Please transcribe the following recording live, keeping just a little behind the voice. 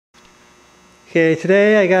Okay,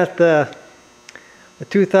 today I got the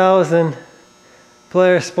 2000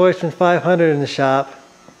 Polaris Sportsman 500 in the shop.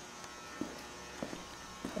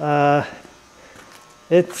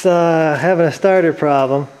 It's having a starter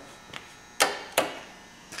problem.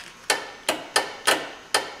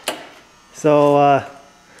 So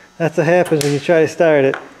that's what happens when you try to start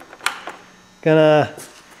it. Gonna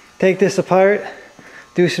take this apart,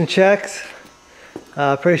 do some checks.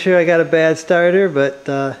 Pretty sure I got a bad starter,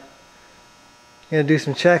 but gonna do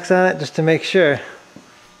some checks on it just to make sure.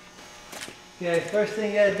 Okay, first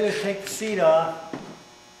thing you gotta do is take the seat off.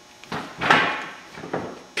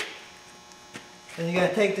 Then you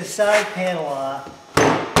gotta take the side panel off.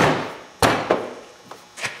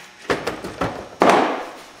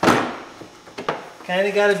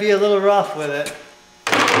 Kinda gotta be a little rough with it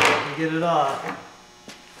to get it off.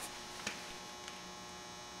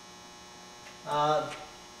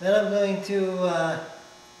 Then I'm going to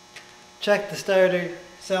check the starter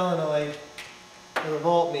solenoid with a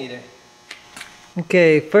voltmeter.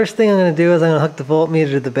 Okay, first thing I'm going to do is I'm going to hook the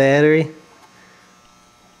voltmeter to the battery.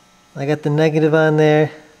 I got the negative on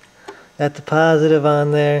there, got the positive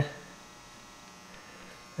on there,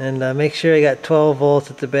 and make sure I got 12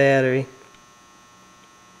 volts at the battery.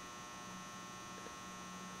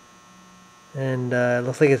 And it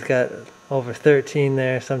looks like it's got over 13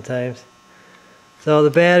 there sometimes. So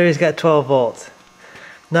the battery's got 12 volts.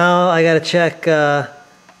 Now I gotta check, I'm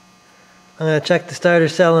gonna check the starter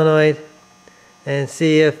solenoid and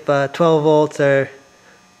see if 12 volts are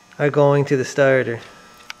going to the starter.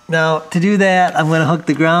 Now to do that, I'm gonna hook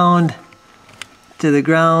the ground to the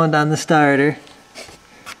ground on the starter. I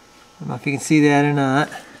don't know if you can see that or not.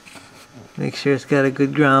 Make sure it's got a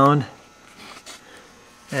good ground.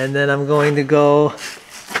 And then I'm going to go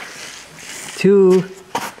to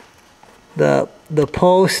the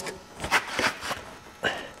post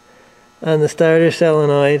on the starter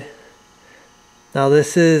solenoid. Now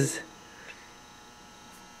this is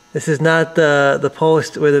not the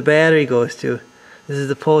post where the battery goes to. This is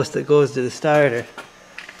the post that goes to the starter.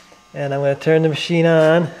 And I'm going to turn the machine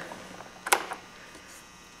on.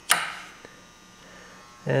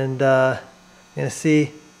 And you're going to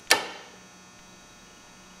see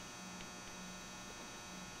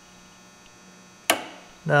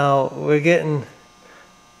now we're getting,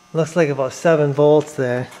 looks like about 7 volts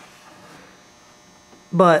there.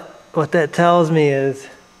 But what that tells me is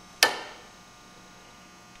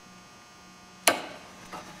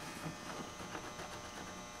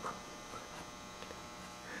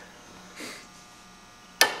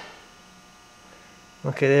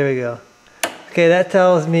okay, there we go. Okay, that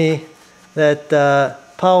tells me that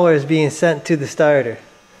power is being sent to the starter.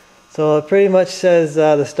 So it pretty much says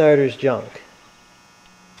the starter's junk.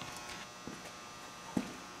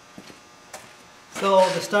 So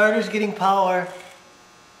the starter's getting power,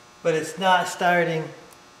 but it's not starting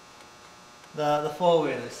the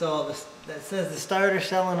four-wheeler. So that says the starter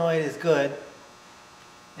solenoid is good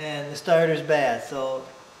and the starter's bad. So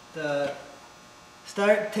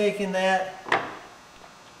start taking that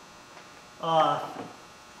off.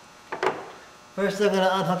 First I'm going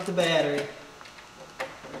to unhook the battery.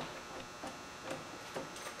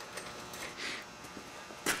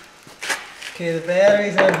 Okay, the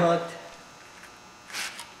battery's unhooked.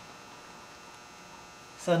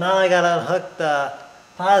 So now I got to unhook the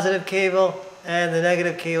positive cable and the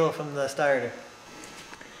negative cable from the starter.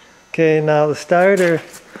 Okay, now the starter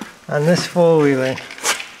on this four-wheeler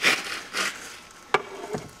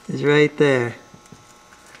is right there.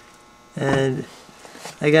 And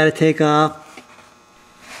I got to take off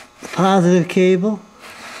the positive cable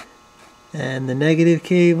and the negative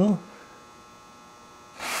cable,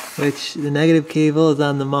 which the negative cable is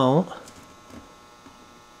on the mount.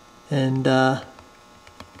 And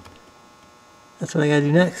that's what I gotta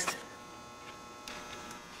do next.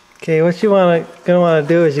 Okay, what you're gonna want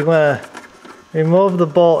to do is you want to remove the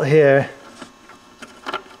bolt here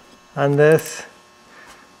on this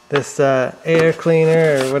air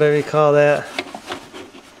cleaner or whatever you call that.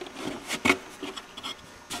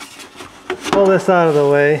 Pull this out of the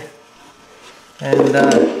way, and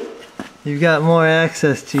you've got more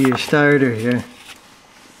access to your starter here.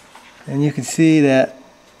 And you can see that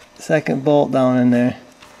second bolt down in there.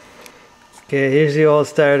 Okay, here's the old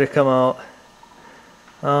starter come out.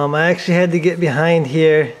 I actually had to get behind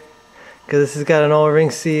here because this has got an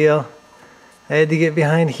O-ring seal. I had to get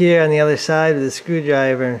behind here on the other side with a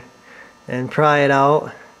screwdriver and pry it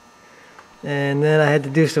out. And then I had to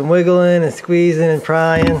do some wiggling and squeezing and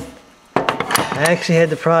prying. I actually had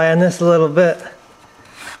to pry on this a little bit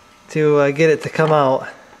to get it to come out.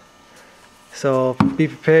 So be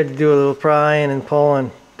prepared to do a little prying and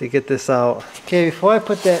pulling to get this out. Okay, before I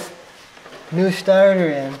put that new starter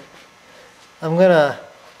in, I'm gonna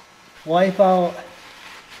wipe out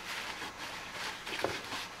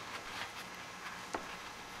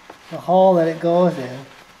the hole that it goes in.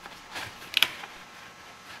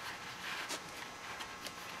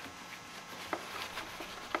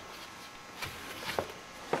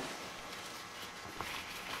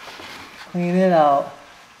 Clean it out.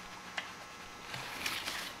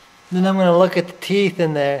 Then I'm going to look at the teeth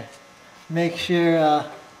in there. Make sure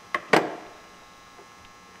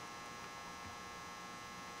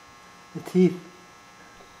the teeth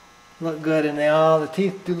look good, and the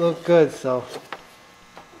teeth do look good, so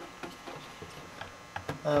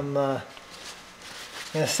I'm going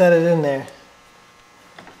to set it in there.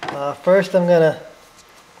 First I'm going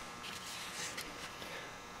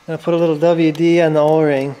to put a little WD on the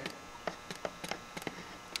O-ring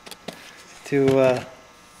to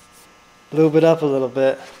lube it up a little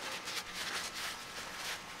bit.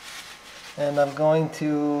 And I'm going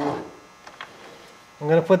to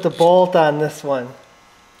put the bolt on this one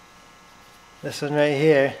right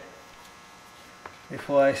here,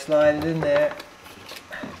 before I slide it in there.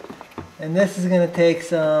 And this is going to take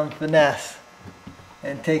some finesse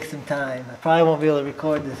and take some time. I probably won't be able to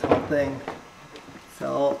record this whole thing,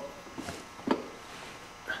 so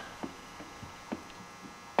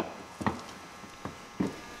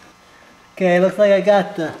okay, looks like I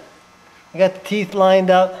got the teeth lined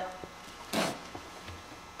up.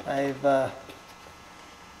 I've got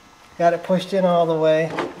it pushed in all the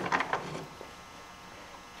way.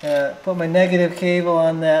 Put my negative cable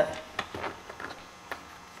on that.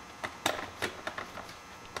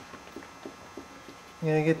 I'm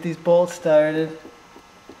going to get these bolts started.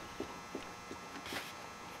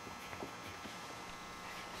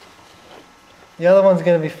 The other one's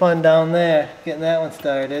going to be fun down there, getting that one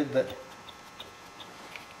started, but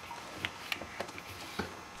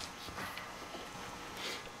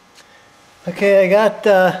okay, I got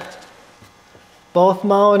both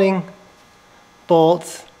mounting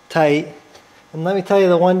bolts tight, and let me tell you,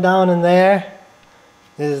 the one down in there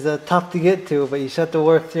is tough to get to, but you just have to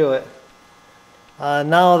work through it.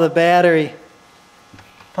 Now the battery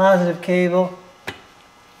positive cable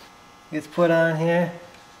gets put on here.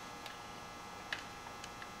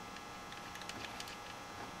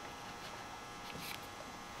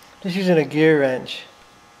 Just using a gear wrench,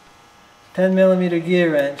 10mm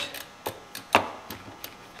gear wrench.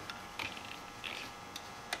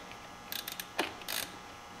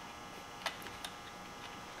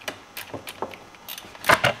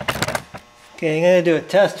 Okay, I'm going to do a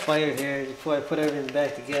test fire here before I put everything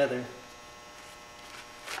back together.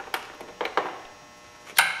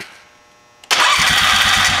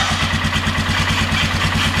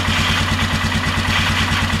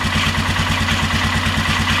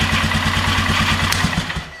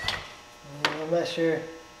 I'm not sure.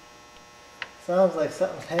 Sounds like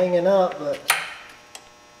something's hanging up, but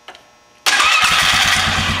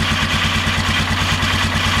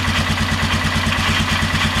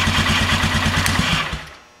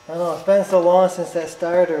I don't know, it's been so long since that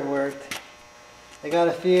starter worked. I got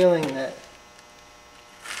a feeling that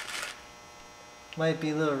it might be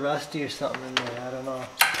a little rusty or something in there, I don't know.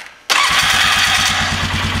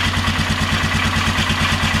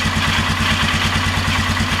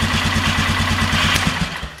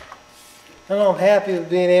 I don't know, I'm happy with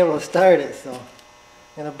being able to start it, so I'm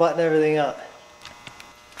going to button everything up.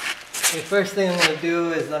 The first thing I'm going to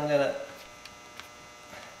do is I'm going to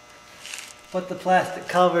put the plastic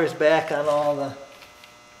covers back on all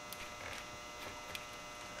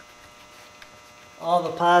the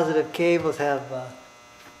positive cables have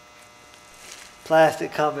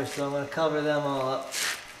plastic covers, so I'm going to cover them all up.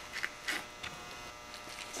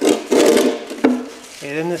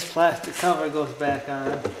 Okay, then this plastic cover goes back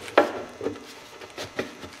on.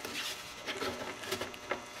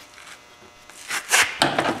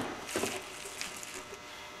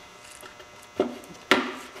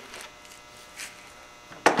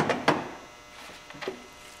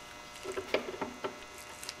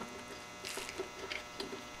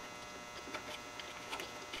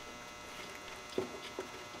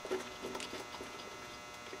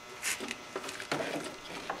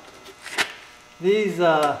 These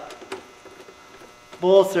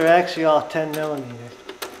bolts are actually all 10mm.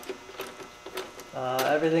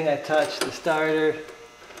 Everything I touch, the starter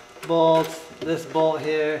bolts, this bolt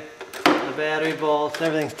here, the battery bolts,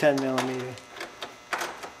 everything's 10mm.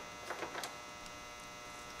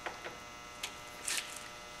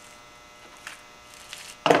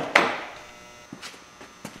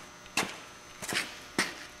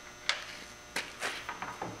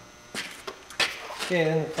 Okay,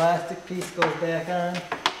 then the plastic piece goes back on.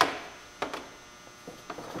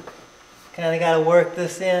 Kind of got to work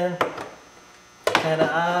this in. Kind of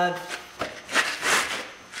odd.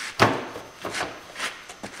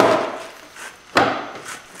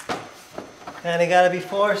 Kind of got to be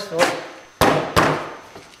forceful.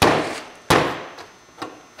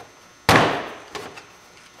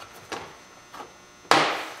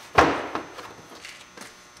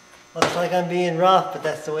 Looks like I'm being rough, but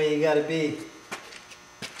that's the way you got to be.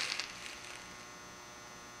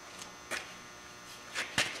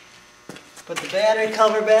 Put the battery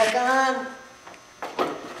cover back on.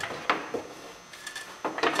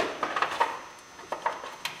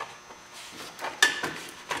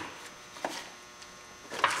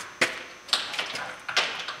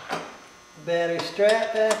 Battery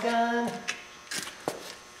strap back on.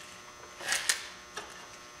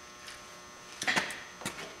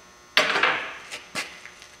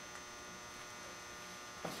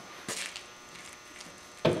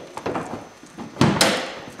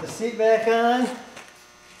 The seat back on.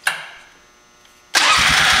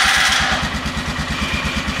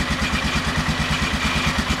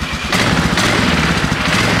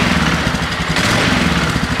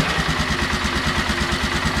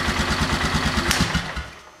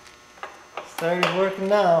 Started working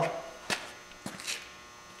now.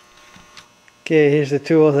 Okay, here's the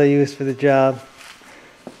tools I used for the job.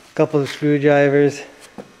 A couple of screwdrivers,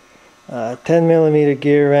 a 10mm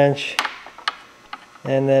gear wrench,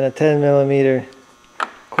 and then a 10mm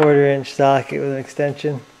 1/4 inch socket with an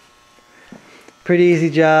extension. Pretty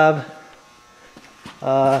easy job.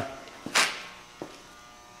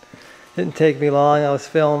 Didn't take me long. I was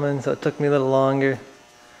filming, so it took me a little longer.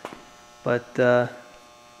 But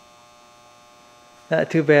not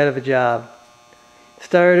too bad of a job.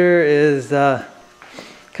 Starter is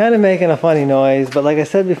kind of making a funny noise, but like I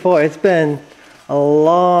said before, it's been a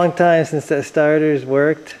long time since that starter's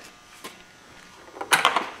worked.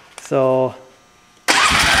 So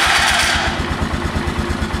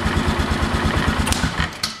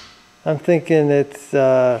I'm thinking it's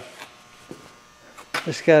just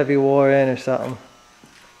got to be wore in or something.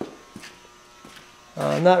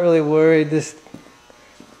 I'm not really worried. This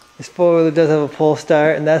four-wheeler does have a pull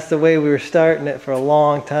start, and that's the way we were starting it for a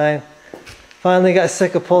long time. Finally got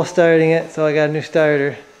sick of pull starting it, so I got a new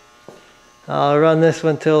starter. I'll run this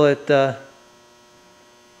one till it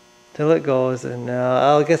goes, and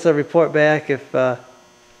I'll guess I'll report back if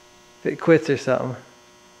it quits or something.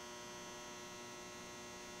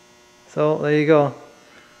 So there you go.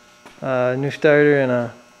 New starter and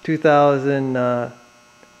a 2000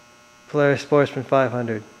 Polaris Sportsman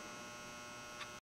 500.